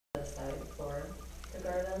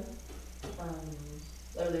garden,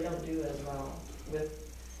 or they don't do as well with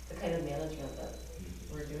the kind of management that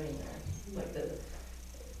we're doing there. Like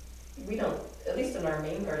we don't, at least in our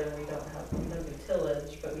main garden, we don't do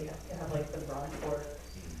tillage, but we have to have like the broad fork.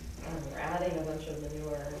 We're adding a bunch of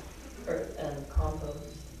manure and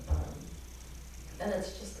compost. And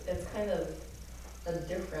it's kind of a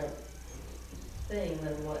different thing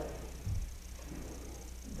than what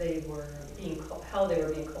how they were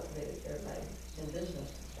being cultivated here by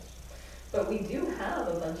indigenous people. But we do have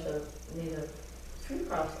a bunch of native food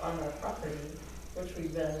crops on our property, which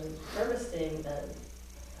we've been harvesting and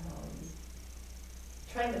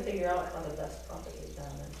trying to figure out how to best propagate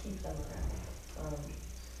them and keep them around.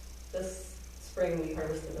 This spring we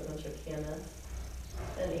harvested a bunch of camas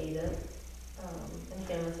and ate it. And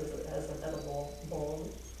camas has an edible bulb.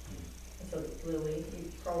 It's a lily.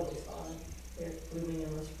 You probably saw it. They're blooming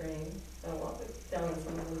in the spring. Down in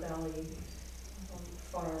some of the valley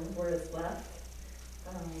farms where it's left.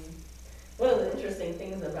 One of the interesting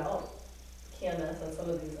things about camas and some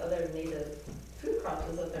of these other native food crops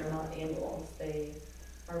is that they're not annuals. They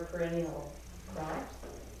are perennial crops.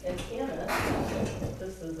 And camas,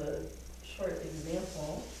 this is a short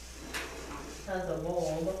example, has a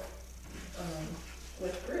bulb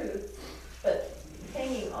with fruit, but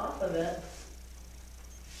hanging off of it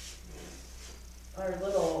are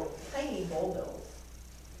little tiny bulbils.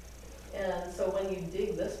 And so when you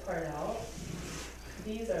dig this part out,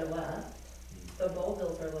 these are left, the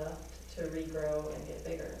bulbils are left to regrow and get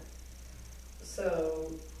bigger.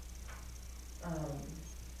 So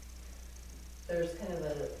there's kind of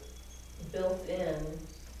a built-in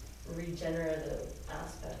regenerative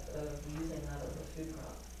aspect of using that as a food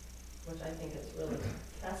crop, which I think is really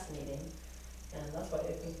fascinating. And that's why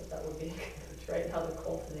I think that would be a good, right, how to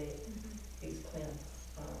cultivate these plants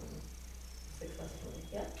successfully.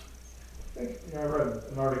 Yeah? I read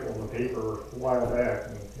an article in the paper a while back,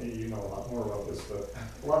 and maybe you know a lot more about this, but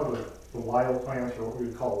a lot of the wild plants, or what we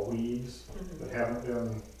would call weeds, that haven't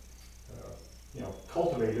been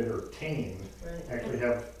cultivated or tamed, actually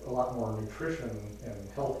have a lot more nutrition and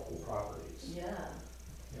healthful properties. Yeah.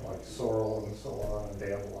 Like sorrel and so on, and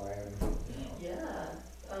dandelion. Yeah.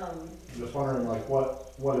 I'm just wondering, like,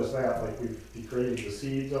 what is that? Like, we've degraded the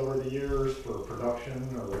seeds over the years for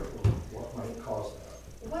production, or what might cause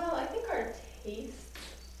that? Well, I think our tastes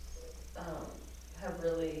have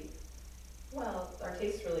really, our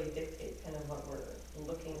tastes really dictate kind of what we're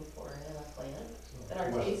looking for in a plant. And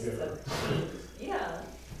our tastes have changed. Yeah.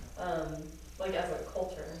 Like as a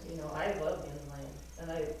culture, I love dandelion,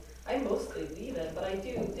 and I mostly leave it, but I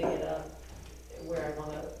do dig it up where I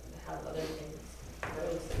want to have other things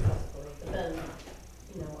grow successfully. But then,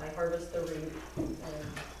 I harvest the root and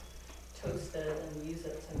toast it and use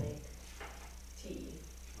it to make tea,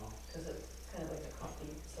 because it's kind of like a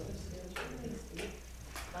coffee substitute. It's really tasty.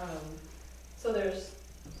 So there's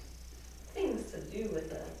things to do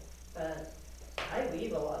with it, but I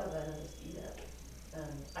leave a lot of it and just eat it.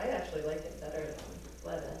 And I actually like it better than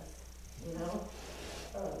lettuce,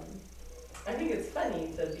 I think it's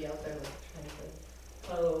funny to be out there like trying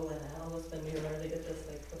to hoe and add all this manure to get this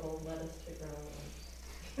like little lettuce to grow.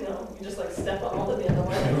 And, you just like step on all the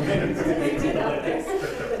dandelions out there.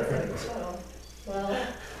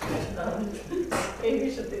 Maybe we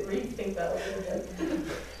should rethink that a little bit.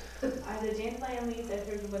 Are the dandelion leaves, I've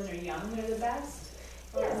heard when they're young, they're the best?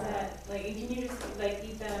 Or is that, like, can you just, like,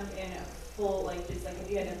 eat them in a full, like, just like if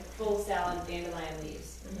you had a full salad of dandelion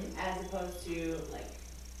leaves, as opposed to, like,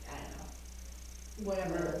 I don't know,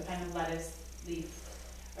 whatever kind of lettuce leaf,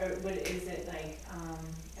 or is it, like,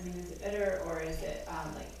 is it bitter, or is it,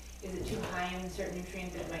 is it too high in certain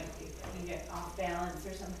nutrients that you get off balance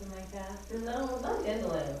or something like that? No, not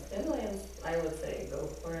dandelions. Dandelions, I would say, go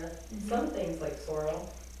for it. Some things like sorrel,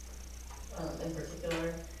 in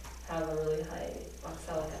particular, have a really high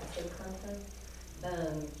oxalic acid content,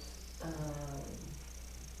 and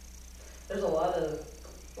there's a lot of,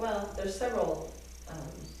 there's several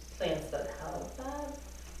plants that have that.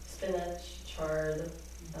 Spinach, chard,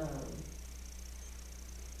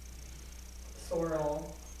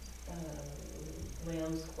 sorrel,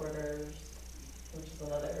 lamb's quarters, which is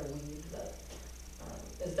another weed that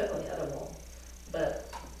is definitely edible, but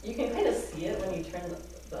you can kind of see it when you turn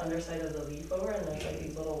the underside of the leaf over, and there's like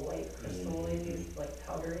these little white crystally, like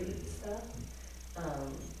powdery stuff.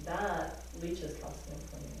 That leaches calcium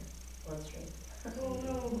from your bloodstream. Oh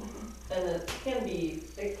no. And it can be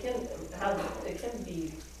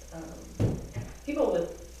people with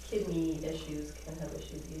kidney issues can have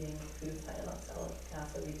issues eating foods high in oxalic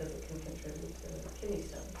acid because it can contribute to kidney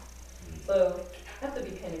stones. So you have to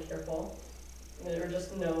be kind of careful or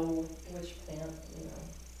just know which plant, you know,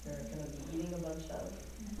 they're gonna be eating a bunch of.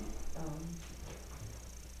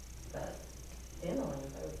 But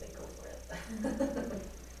dandelions, I would say go for it.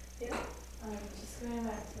 Yeah. Just going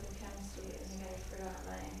back to the chemistry, I think I forgot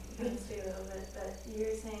my chemistry a little bit, but you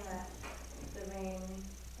were saying that the rain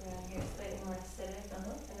around here is slightly more acidic,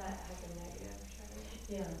 and that has a negative charge.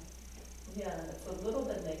 Yeah. Yeah, it's a little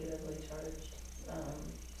bit negatively charged.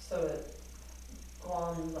 So it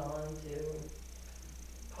gloms on to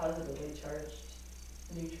positively charged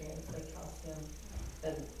nutrients like calcium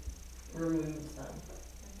and removes them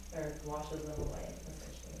or washes them away,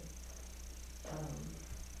 essentially.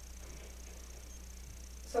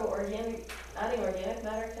 So adding organic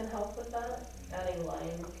matter can help with that. Adding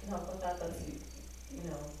lime can help with that. That's, you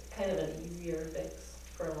know, kind of an easier fix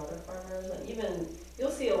for a lot of farmers. And even,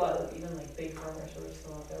 you'll see a lot of even like big farmers who are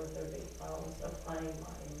still out there with their big plows applying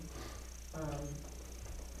lime,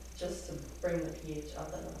 just to bring the pH up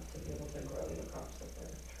enough to be able to grow the crops that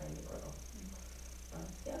they're trying to grow.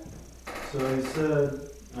 Yeah. So you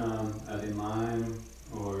said adding lime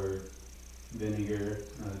or vinegar,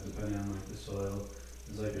 depending on like the soil,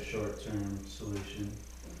 is like a short-term solution.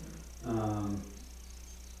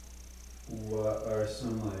 What are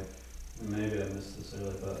some like, and maybe I missed this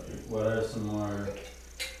earlier, but what are some more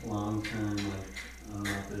long-term, like, I don't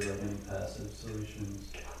know if there's like any passive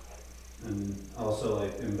solutions? And also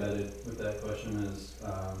like embedded with that question is,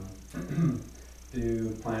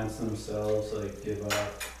 do plants themselves like give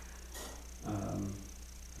off a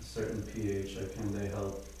certain pH, like can they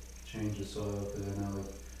help change the soil? Because I know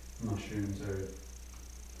like mushrooms are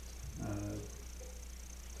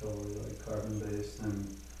totally like carbon based,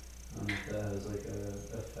 and I don't know if that has like a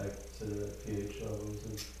effect to the pH levels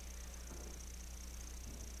of.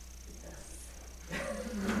 Yes.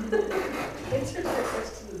 Answer to that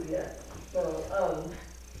question is yes.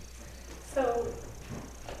 So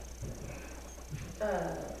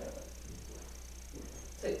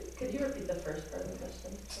could you repeat the first part of the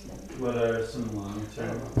question again? What are some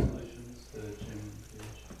long-term solutions to changing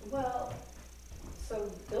pH? Well, so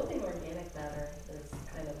building organic matter is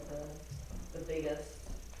kind of the biggest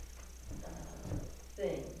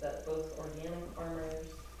thing that both organic farmers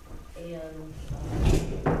and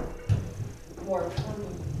more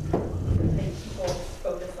people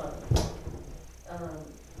focus on.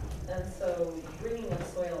 And so bringing the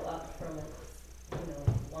soil up from its,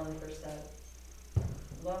 1%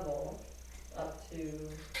 level up to,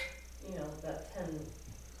 that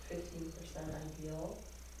 10-15% ideal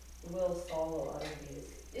will solve a lot of these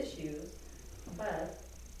issues. But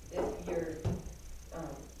if you're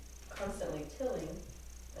constantly tilling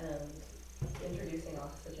and introducing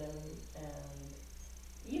oxygen and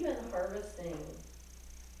even harvesting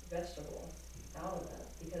vegetables out of it,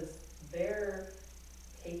 because they're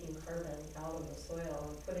taking carbon out of the soil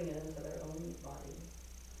and putting it into their own body,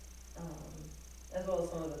 as well as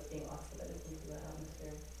some of it's being oxidized into the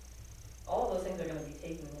atmosphere. All of those things are going to be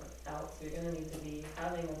taking it out, so you're going to need to be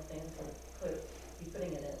having a plant to be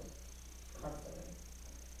putting it in constantly.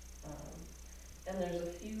 And there's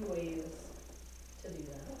a few ways to do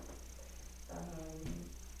that.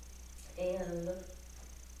 And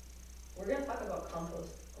we're going to talk about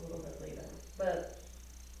compost a little bit later, but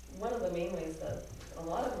one of the main ways that a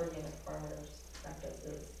lot of organic farmers practice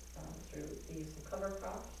is through the use of cover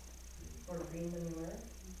crops or green manure.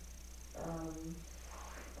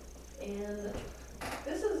 And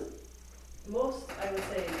this is I would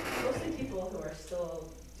say, mostly people who are still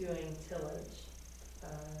doing tillage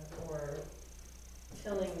or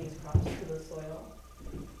tilling these crops to the soil.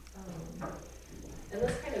 And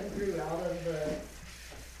this kind of grew out of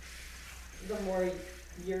the more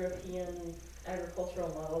European agricultural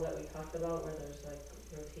model that we talked about, where there's like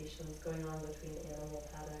rotations going on between animal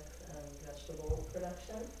paddocks and vegetable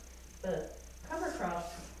production. But cover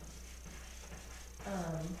crops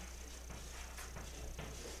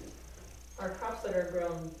are crops that are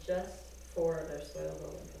grown just for their soil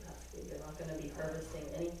building capacity. You're not going to be harvesting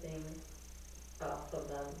anything off of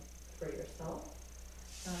them for yourself.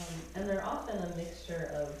 And they're often a mixture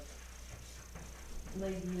of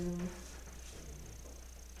legumes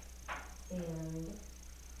and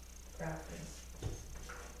grasses.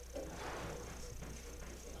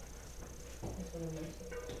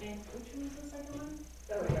 And which one was the second one?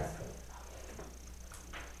 Oh, grasses.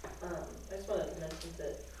 I just wanted to mention to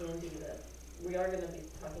Andy that we are going to be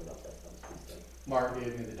talking about this on Tuesday. Mark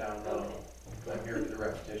gave me the download. Okay. I'm here for the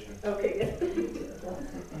repetition. Okay, good.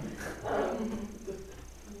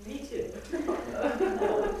 Me too.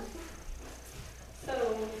 So,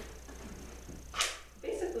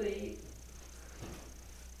 basically,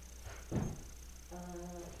 I'm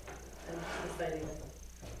just deciding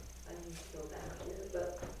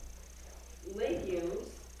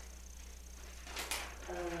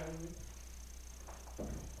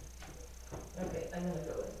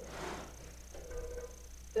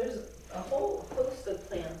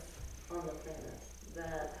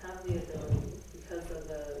that have the ability, because of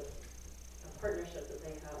the partnership that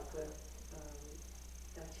they have with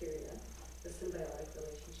bacteria, the symbiotic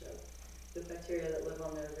relationship with bacteria that live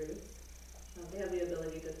on their roots, they have the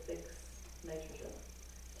ability to fix nitrogen,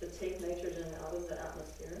 to take nitrogen out of the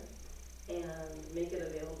atmosphere and make it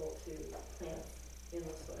available to plants in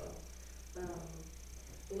the soil.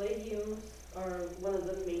 Legumes are one of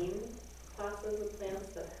the main classes of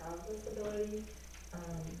plants that have this ability.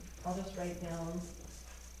 I'll just write down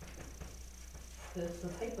the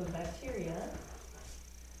type of bacteria.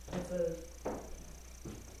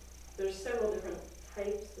 There's several different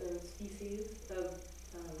types and species of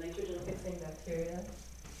nitrogen fixing bacteria.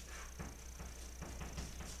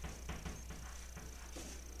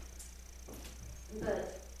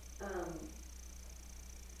 But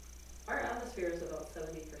our atmosphere is about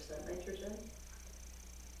 70% nitrogen,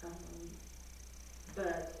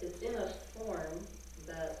 but it's in a form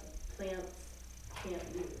that plants can't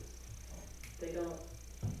use. They don't,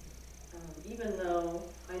 even though,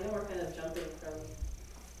 I know we're kind of jumping from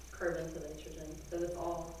carbon to nitrogen, but it's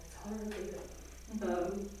all related.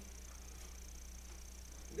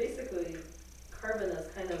 Basically, carbon is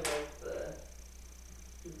kind of like the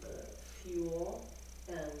fuel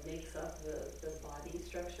and makes up the body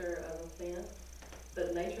structure of a plant,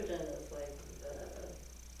 but nitrogen is like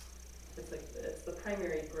it's the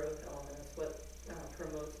primary growth element. It's what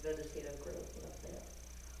promotes vegetative growth in a plant.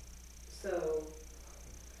 So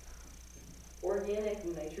organic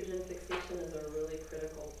nitrogen fixation is a really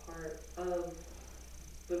critical part of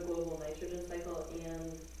the global nitrogen cycle,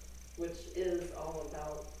 and which is all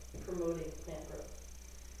about promoting plant growth.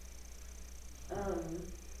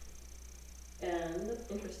 And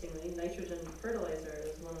interestingly, nitrogen fertilizer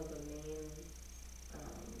is one of the main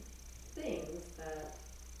things that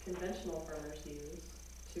conventional farmers use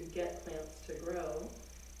to get plants to grow,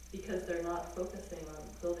 because they're not focusing on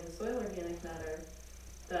building soil organic matter.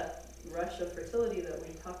 That rush of fertility that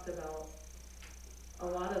we talked about, a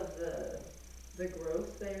lot of the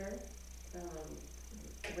growth there,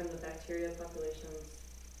 when the bacteria populations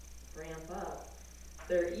ramp up,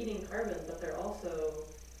 they're eating carbon, but they're also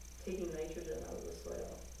taking nitrogen out of the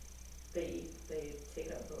soil. They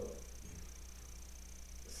take up both.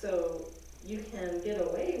 So you can get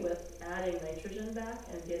away with adding nitrogen back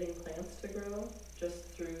and getting plants to grow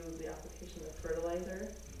just through the application of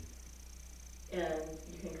fertilizer. And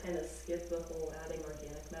you can kind of skip the whole adding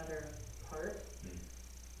organic matter part,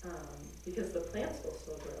 because the plants will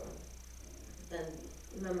still grow. And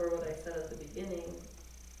remember what I said at the beginning,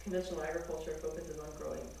 conventional agriculture focuses on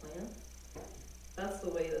growing plants. That's the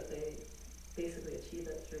way that they basically achieve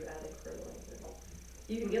it, through adding fertilizer.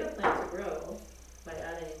 You can get a plant to grow by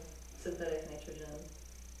adding synthetic nitrogen,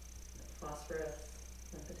 phosphorus,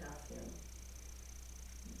 and potassium.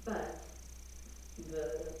 But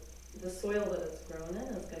the soil that it's grown in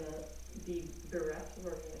is going to be bereft of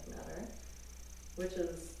organic matter, which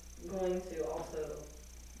is going to also,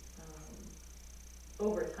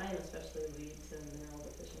 over time especially, lead to mineral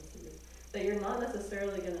deficiencies that you're not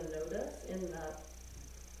necessarily going to notice in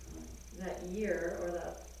that year, or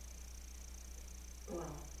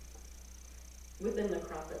within the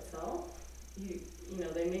crop itself. You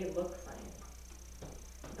know, they may look fine,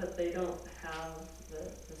 but they don't have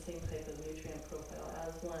the same type of nutrient profile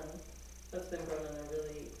as one that's been grown in a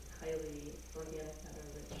really highly organic matter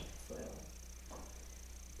rich soil.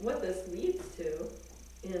 What this leads to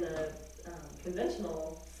in a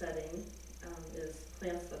conventional setting is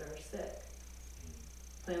plants that are sick,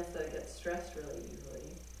 plants that get stressed really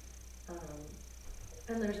easily.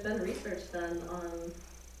 And there's been research done on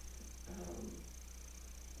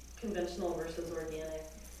conventional versus organic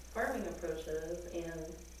farming approaches,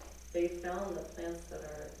 and they found that plants that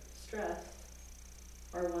are stressed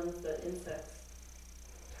are ones that insects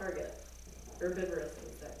target, herbivorous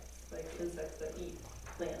insects, like insects that eat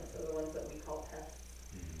plants are the ones that we call pests.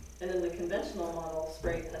 And in the conventional model,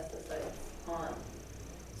 spray pesticides on.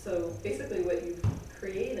 So basically what you've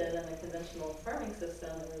created in a conventional farming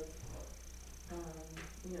system is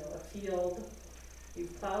a field,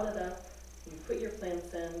 you've plowed it up, you put your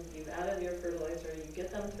plants in, you've added your fertilizer, you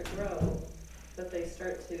get them to grow, but they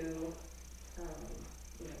start to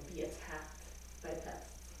be attacked by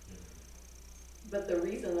pests. But the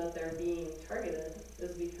reason that they're being targeted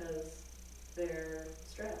is because they're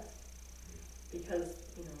stressed. Because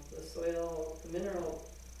the soil, the minerals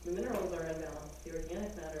are imbalanced, the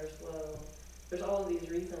organic matter is low. There's all of these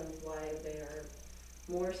reasons why they are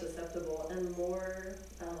more susceptible and more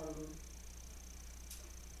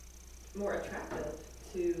attractive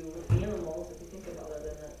to animals, if you think about it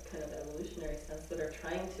in that kind of evolutionary sense, that are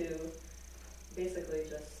trying to basically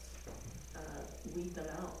just weed them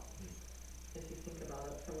out, if you think about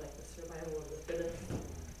it from like the survival of the fittest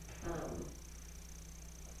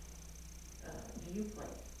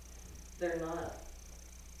viewpoint. They're not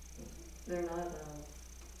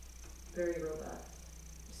very robust.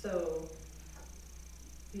 So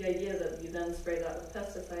the idea that you then spray that with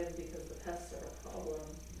pesticides because the pests are a problem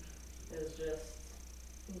is just,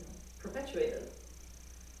 perpetuated.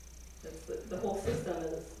 It's the whole system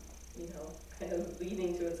is, kind of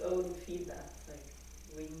leading to its own feedback. Like,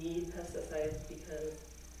 we need pesticides because,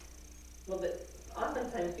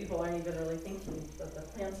 oftentimes people aren't even really thinking that the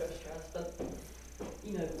plants are stressed, but,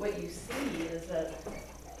 what you see is that,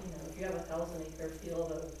 if you have a 1,000-acre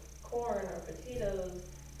field of corn or potatoes,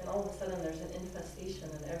 and all of a sudden there's an infestation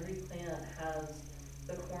and every plant has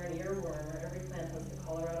the corn earworm or every plant has the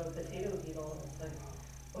Colorado potato beetle, and it's like,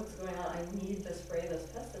 what's going on? I need to spray this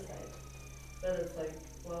pesticide. But it's like,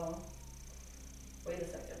 well, wait a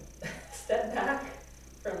second. Step back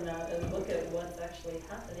from that and look at what's actually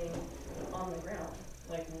happening on the ground.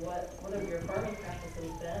 Like, what have your farming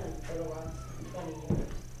practices been for the last 20 years?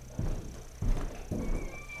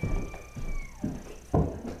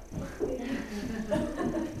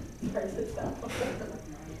 It's hard to tell.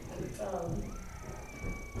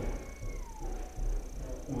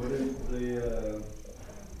 What is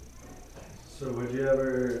so would you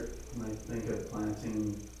ever think of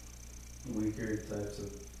planting weaker types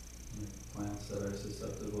of plants that are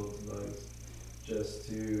susceptible to bugs just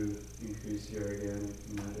to increase your organic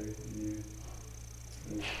matter in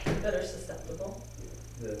your That are susceptible?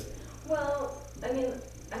 Yeah. Well, I mean,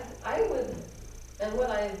 I would, and what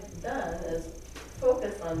I've done is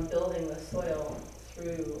focus on building the soil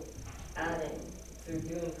through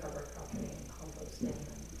doing cover cropping and composting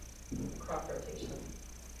and crop rotation,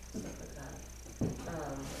 stuff like that.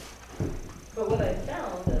 But what I've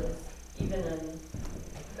found is, even in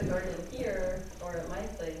the garden here or at my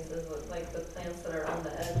place, is like the plants that are on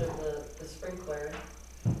the edge of the sprinkler,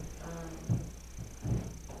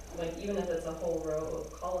 like even if it's a whole row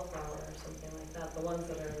of cauliflower or something like that, the ones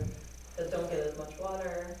that don't get as much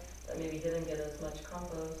water, that maybe didn't get as much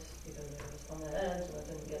compost because they were just on the edge and it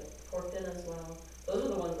didn't get forked in as well, those are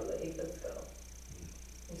the ones where the aphids go.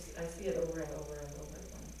 I see it over and over and over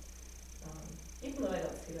again. Even though I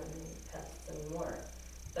don't see that many pests anymore,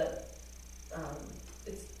 but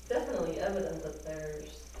it's definitely evident that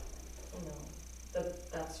there's,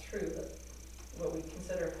 that's true, that what we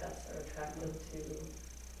consider pests are attracted to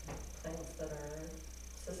plants that are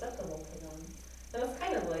susceptible to them. And it's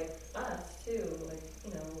kind of like us too, like,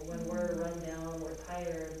 when we're run down, we're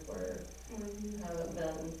tired, haven't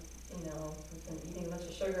been, we've been eating a bunch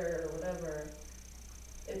of sugar or whatever.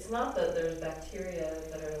 It's not that there's bacteria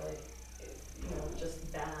that are like,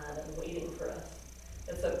 just bad and waiting for us.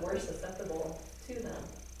 It's that we're susceptible to them.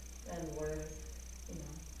 And we're,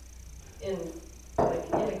 in like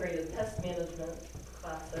integrated pest management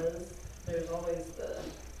classes, there's always the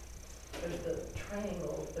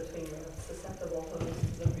triangle between the susceptible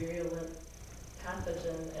host, the virulent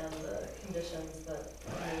pathogen, and the conditions that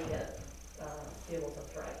may be able to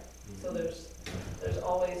thrive. Mm-hmm. So there's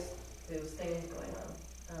always those things going on.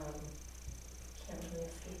 Can't really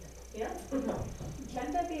escape it. Yeah?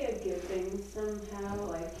 Can't that be a good thing somehow?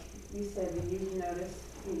 Like you said, that you've noticed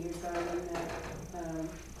in your garden that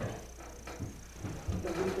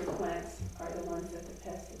the weaker plants are the ones that the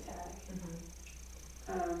pests attack.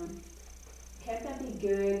 Mm-hmm. Can't that be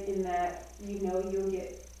good in that you'll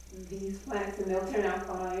get these plants and they'll turn out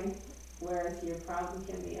fine, whereas your problem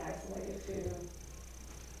can be isolated to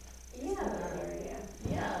another area?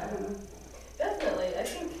 Yeah, definitely. I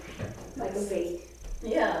think like a bait.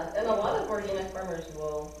 Yeah, and a lot of organic farmers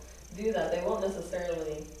will do that. They won't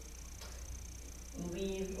necessarily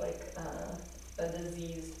leave like a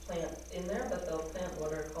diseased plant in there, but they'll plant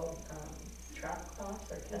what are called trap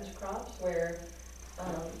crops or catch crops, where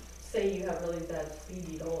say you have really bad flea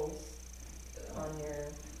beetles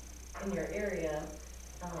in your area,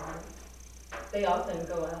 they often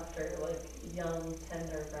go after like young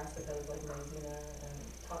tender brassicas like maizena and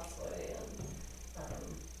topsoy and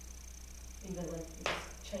even like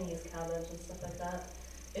Chinese cabbage and stuff like that.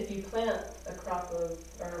 If you plant a crop or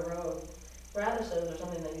a row of radishes or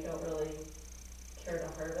something that you don't really care to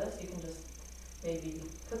harvest, you can just maybe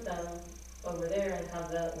put them over there and have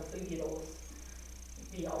the flea beetles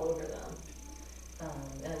be all over them.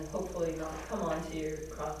 And hopefully not come onto your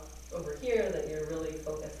crop over here that you're really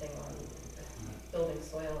focusing on building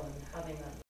soil and having that